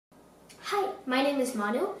Hi, my name is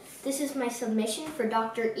Manu. This is my submission for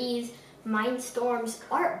Dr. E's Mindstorms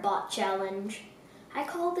Art Bot Challenge. I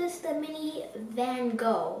call this the mini Van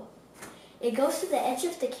Gogh. It goes to the edge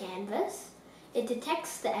of the canvas, it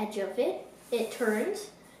detects the edge of it, it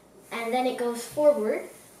turns, and then it goes forward,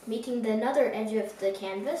 meeting the other edge of the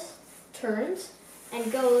canvas, turns, and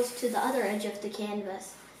goes to the other edge of the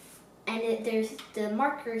canvas. And there's the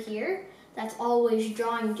marker here that's always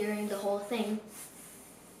drawing during the whole thing.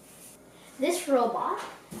 This robot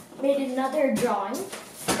made another drawing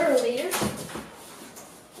earlier.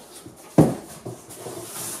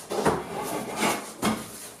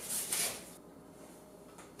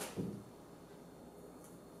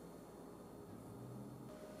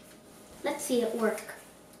 Let's see it work.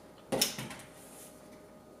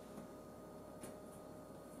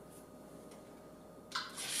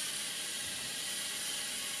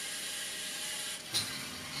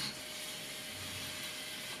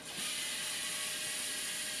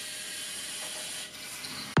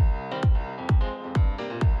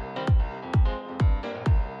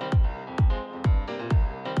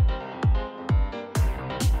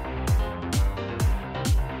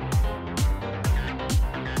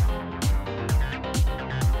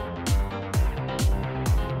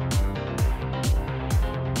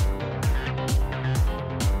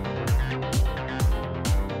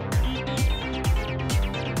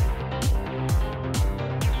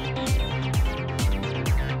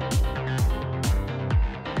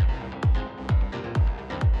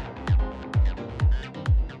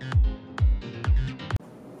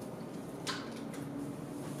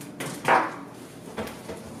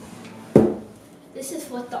 This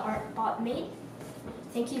is what the art bot made.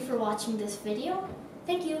 Thank you for watching this video.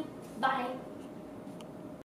 Thank you. Bye.